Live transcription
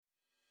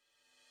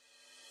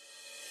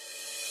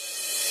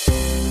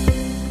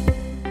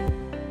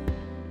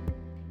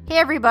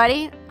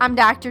everybody, I'm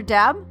Dr.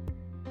 Deb,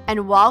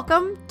 and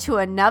welcome to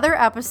another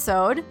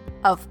episode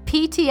of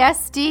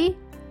PTSD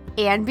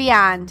and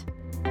Beyond.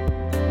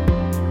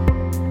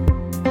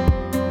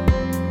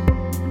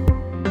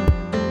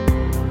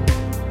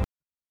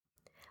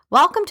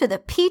 Welcome to the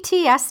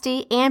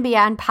PTSD and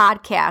Beyond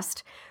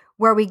podcast,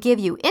 where we give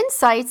you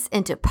insights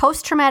into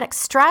post-traumatic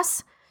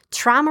stress,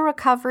 trauma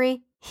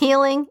recovery,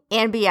 healing,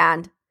 and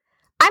beyond.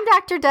 I'm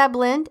Dr. Deb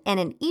Lind, and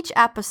in each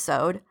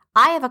episode,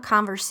 I have a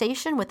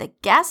conversation with a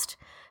guest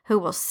who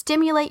will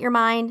stimulate your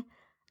mind,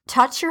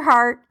 touch your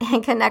heart,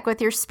 and connect with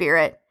your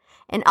spirit,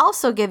 and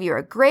also give you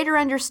a greater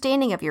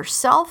understanding of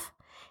yourself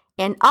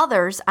and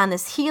others on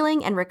this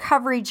healing and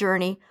recovery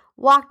journey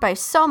walked by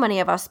so many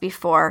of us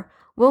before,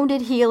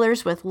 wounded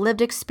healers with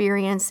lived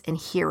experience and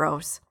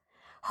heroes.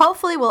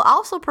 Hopefully, we'll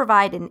also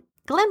provide a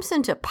glimpse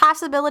into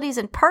possibilities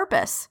and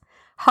purpose,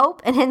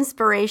 hope, and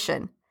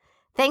inspiration.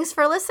 Thanks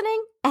for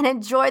listening and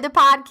enjoy the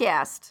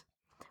podcast.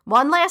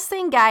 One last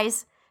thing,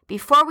 guys,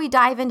 before we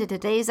dive into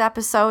today's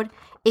episode,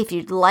 if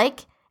you'd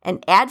like an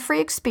ad-free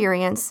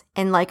experience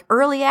and like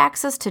early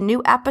access to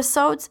new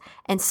episodes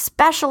and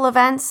special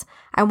events,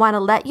 I want to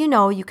let you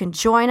know you can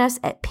join us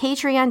at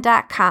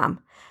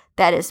patreon.com.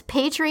 That is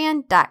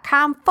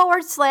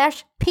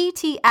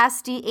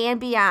patreon.com/PTSD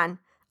and Beyond.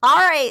 All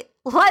right,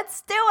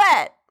 let's do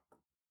it.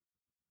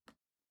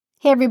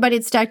 Hey everybody,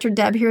 it's Dr.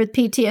 Deb here with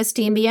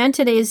PTSD and Beyond.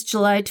 Today is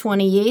July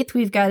 28th.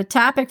 We've got a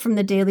topic from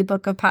the Daily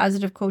Book of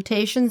Positive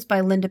Quotations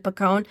by Linda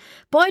Picone.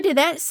 Boy, did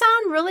that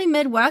sound really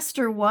Midwest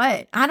or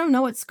what? I don't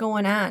know what's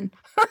going on.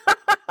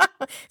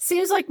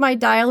 Seems like my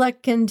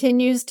dialect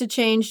continues to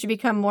change to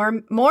become more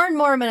and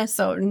more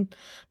Minnesotan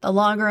the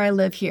longer I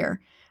live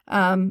here.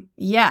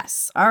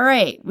 Yes. All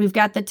right. We've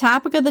got the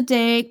topic of the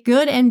day,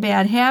 good and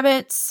bad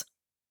habits.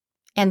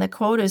 And the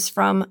quote is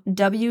from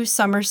W.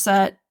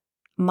 Somerset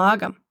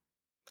Maugham.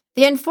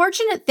 The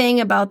unfortunate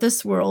thing about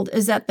this world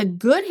is that the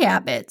good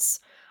habits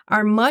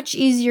are much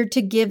easier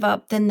to give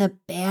up than the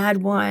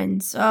bad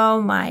ones.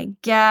 Oh my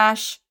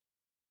gosh.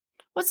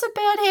 What's a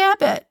bad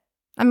habit?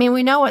 I mean,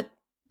 we know what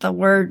the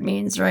word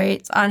means, right?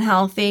 It's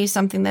unhealthy,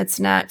 something that's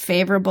not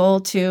favorable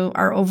to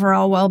our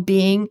overall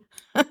well-being,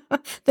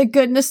 the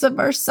goodness of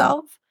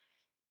ourselves.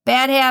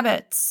 Bad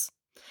habits.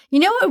 You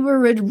know what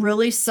would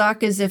really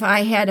suck is if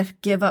I had to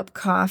give up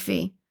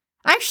coffee.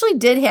 I actually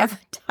did have a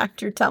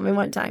doctor tell me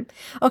one time,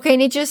 okay, I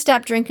need you to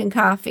stop drinking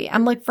coffee.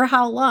 I'm like, for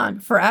how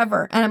long?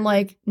 Forever. And I'm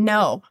like,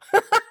 no.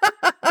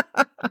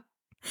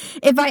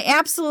 If I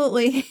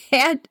absolutely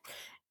had,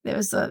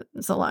 it's a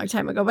long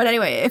time ago. But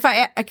anyway, if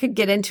I could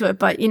get into it,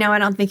 but I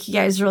don't think you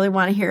guys really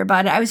want to hear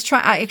about it. I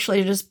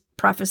actually just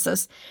preface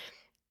this.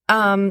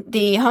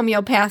 The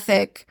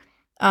homeopathic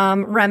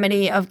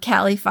remedy of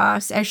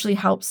Caliphos actually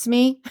helps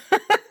me.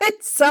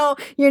 So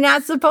you're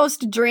not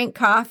supposed to drink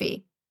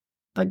coffee.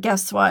 But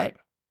guess what?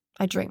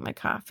 I drink my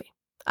coffee.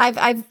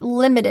 I've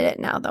limited it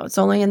now, though. It's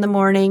only in the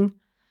morning.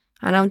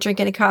 I don't drink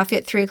any coffee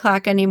at 3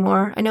 o'clock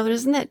anymore. I know,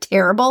 isn't that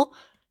terrible?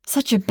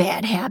 Such a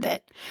bad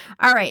habit.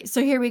 All right,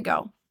 so here we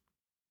go.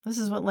 This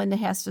is what Linda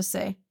has to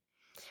say.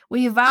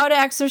 We vow to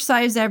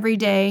exercise every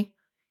day,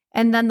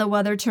 and then the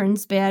weather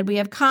turns bad. We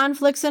have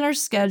conflicts in our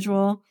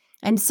schedule,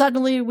 and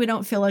suddenly we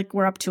don't feel like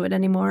we're up to it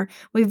anymore.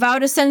 We vow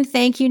to send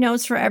thank you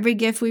notes for every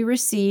gift we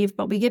receive,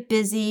 but we get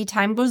busy,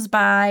 time goes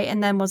by,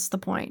 and then what's the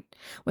point?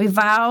 We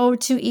vow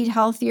to eat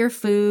healthier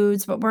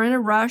foods, but we're in a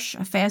rush.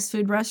 A fast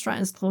food restaurant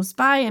is close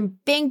by,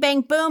 and bing,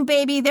 bang, boom,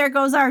 baby, there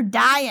goes our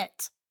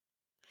diet.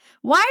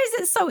 Why is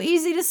it so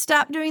easy to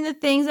stop doing the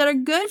things that are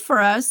good for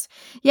us,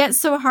 yet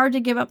so hard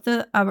to give up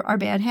our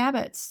bad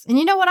habits? And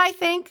you know what I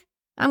think?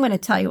 I'm going to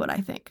tell you what I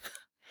think.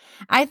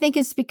 I think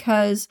it's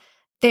because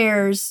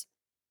there's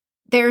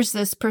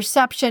this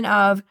perception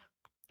of,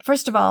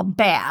 first of all,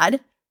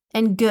 bad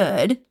and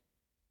good.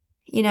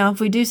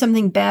 If we do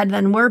something bad,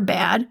 then we're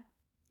bad.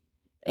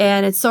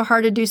 And it's so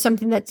hard to do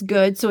something that's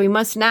good, so we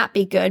must not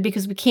be good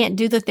because we can't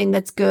do the thing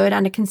that's good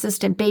on a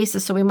consistent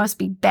basis, so we must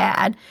be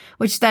bad,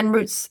 which then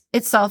roots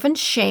itself in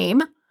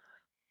shame.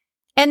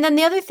 And then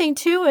the other thing,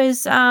 too,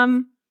 is, I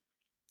don't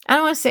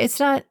want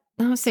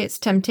to say it's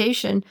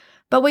temptation,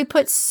 but we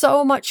put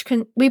so much,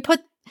 we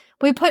put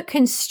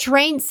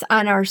constraints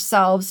on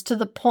ourselves to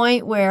the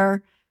point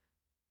where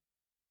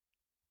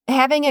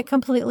having it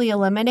completely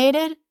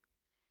eliminated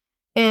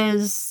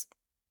is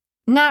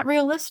not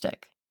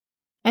realistic.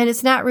 And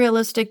it's not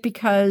realistic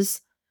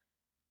because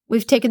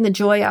we've taken the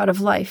joy out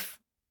of life.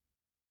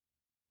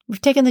 We've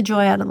taken the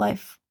joy out of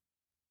life.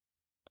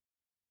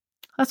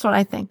 That's what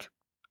I think.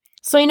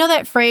 So you know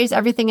that phrase,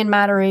 everything in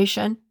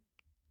moderation?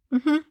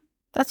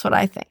 That's what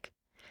I think.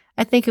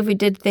 I think if we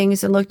did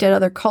things and looked at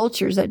other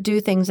cultures that do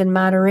things in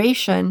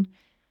moderation,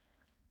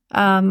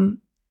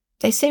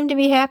 they seem to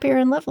be happier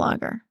and live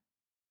longer.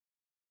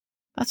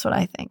 That's what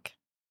I think.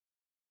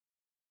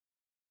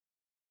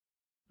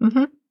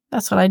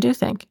 That's what I do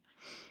think.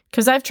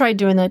 Because I've tried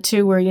doing that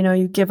too, where,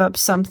 you give up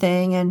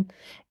something and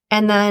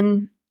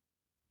then,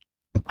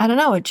 I don't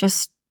know,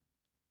 it's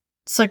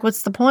like,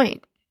 what's the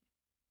point?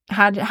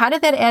 How did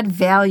that add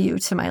value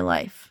to my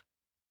life?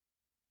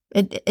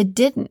 It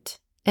didn't.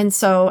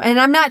 And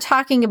I'm not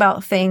talking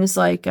about things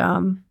like,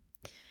 I'm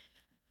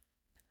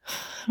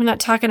not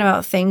talking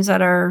about things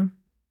that are,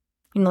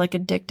 like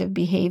addictive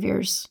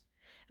behaviors.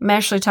 I'm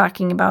actually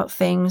talking about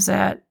things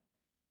that,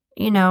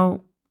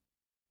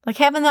 like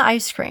having the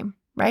ice cream,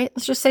 right?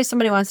 Let's just say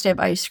somebody wants to have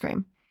ice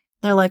cream.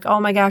 They're like, oh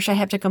my gosh, I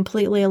have to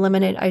completely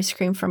eliminate ice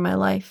cream from my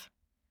life.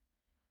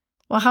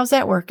 Well, how's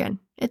that working?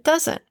 It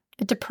doesn't.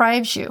 It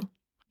deprives you.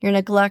 You're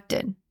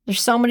neglected.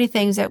 There's so many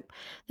things that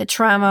the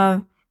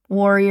trauma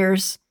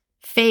warriors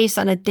face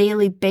on a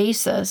daily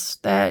basis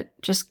that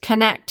just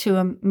connect to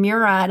a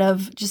myriad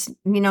of just,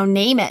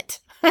 name it.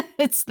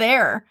 It's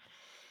there.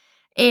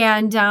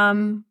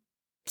 And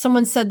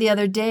someone said the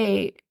other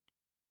day,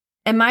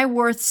 am I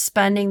worth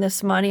spending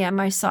this money on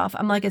myself?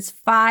 I'm like, it's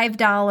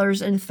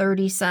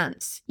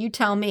 $5.30. You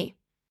tell me.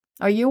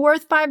 Are you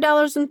worth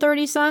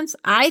 $5.30?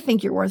 I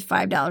think you're worth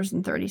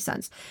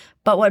 $5.30.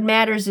 But what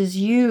matters is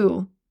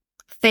you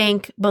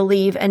think,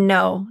 believe, and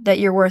know that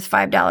you're worth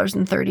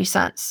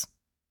 $5.30.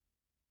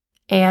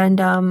 And,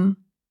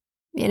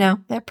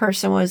 that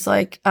person was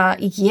like,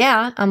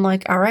 yeah. I'm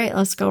like, all right,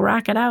 let's go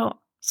rock it out.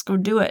 Let's go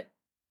do it.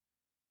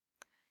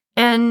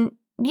 And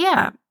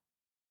yeah,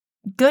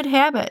 good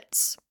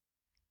habits.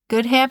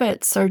 Good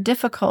habits are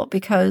difficult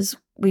because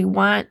we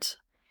want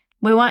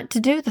to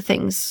do the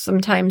things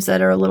sometimes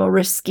that are a little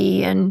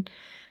risky, and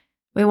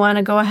we want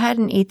to go ahead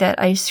and eat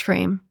that ice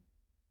cream.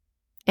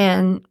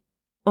 And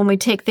when we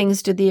take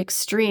things to the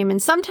extreme,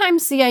 and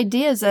sometimes the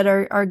ideas that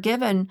are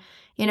given,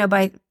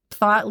 by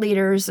thought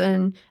leaders,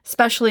 and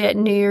especially at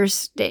New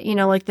Year's,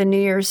 like the New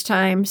Year's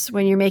times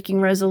when you're making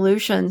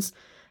resolutions,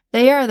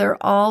 they're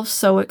all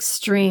so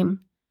extreme.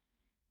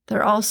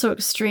 They're all so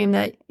extreme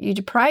that you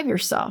deprive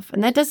yourself.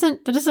 And that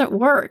doesn't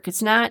work.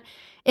 It's not,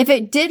 if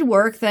it did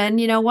work, then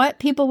you know what?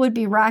 People would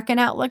be rocking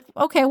out like,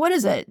 okay, what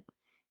is it?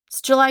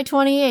 It's July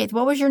 28th.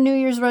 What was your New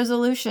Year's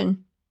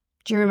resolution?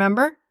 Do you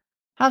remember?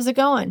 How's it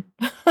going?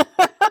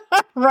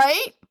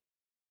 Right?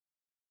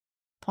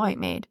 Point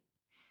made.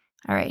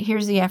 All right,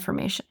 here's the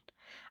affirmation.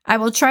 I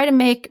will try to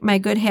make my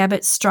good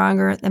habits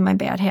stronger than my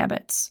bad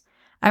habits.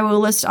 I will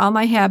list all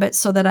my habits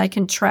so that I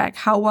can track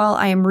how well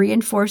I am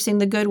reinforcing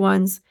the good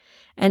ones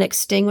and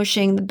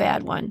extinguishing the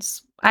bad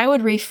ones. I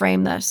would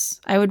reframe this.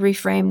 I would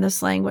reframe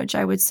this language.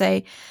 I would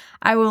say,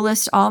 I will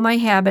list all my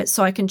habits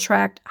so I can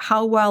track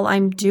how well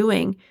I'm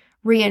doing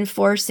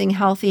reinforcing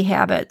healthy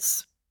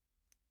habits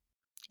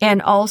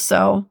and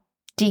also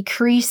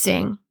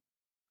decreasing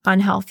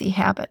unhealthy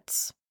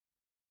habits.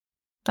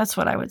 That's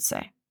what I would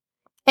say.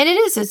 And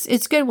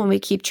it's good when we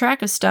keep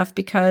track of stuff,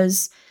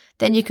 because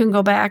then you can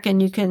go back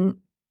and you can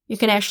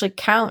actually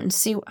count and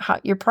see how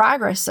your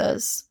progress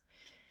is.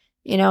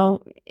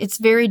 It's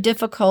very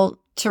difficult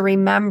to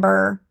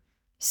remember,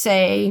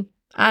 say,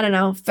 I don't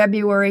know,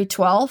 February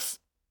 12th.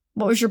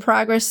 What was your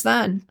progress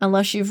then?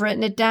 Unless you've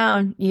written it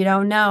down, you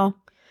don't know.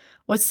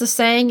 What's the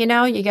saying?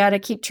 You got to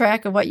keep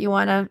track of what you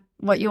want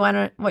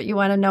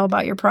to know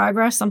about your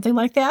progress, something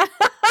like that.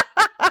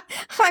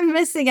 I'm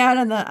missing out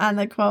on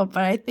the quote,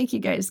 but I think you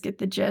guys get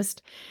the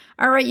gist.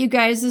 All right, you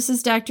guys, this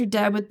is Dr.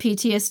 Deb with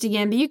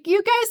PTSD.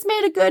 You guys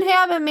made a good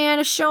habit, man,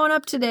 of showing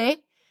up today.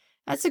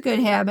 That's a good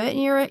habit.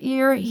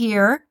 You're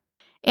here.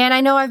 And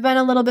I know I've been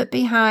a little bit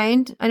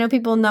behind. I know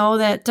people know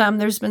that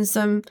there's been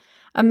some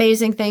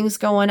amazing things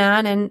going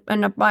on, and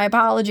my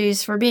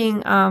apologies for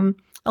being a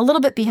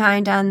little bit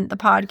behind on the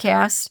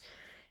podcast.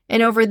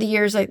 And over the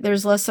years,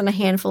 there's less than a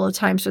handful of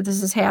times where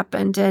this has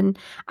happened. And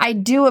I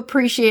do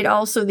appreciate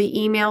also the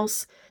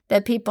emails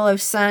that people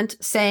have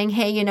sent saying,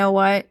 hey, you know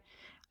what?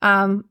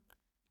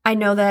 I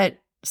know that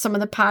some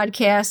of the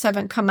podcasts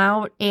haven't come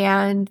out,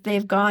 and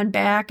they've gone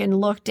back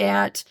and looked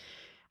at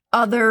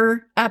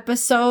other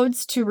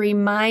episodes to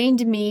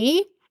remind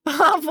me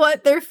of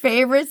what their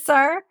favorites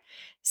are.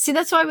 See,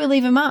 that's why we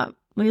leave them up.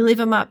 We leave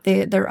them up.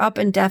 They're up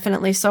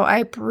indefinitely. So I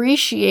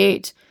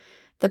appreciate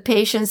the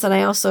patience, and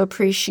I also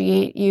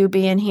appreciate you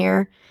being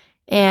here.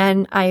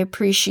 And I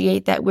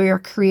appreciate that we are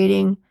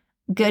creating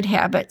good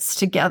habits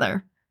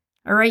together.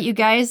 All right, you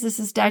guys, this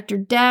is Dr.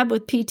 Deb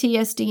with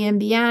PTSD and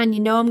Beyond.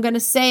 You know I'm going to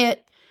say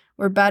it.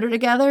 We're better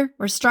together.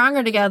 We're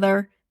stronger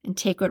together. And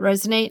take what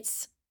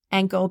resonates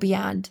and go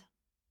beyond.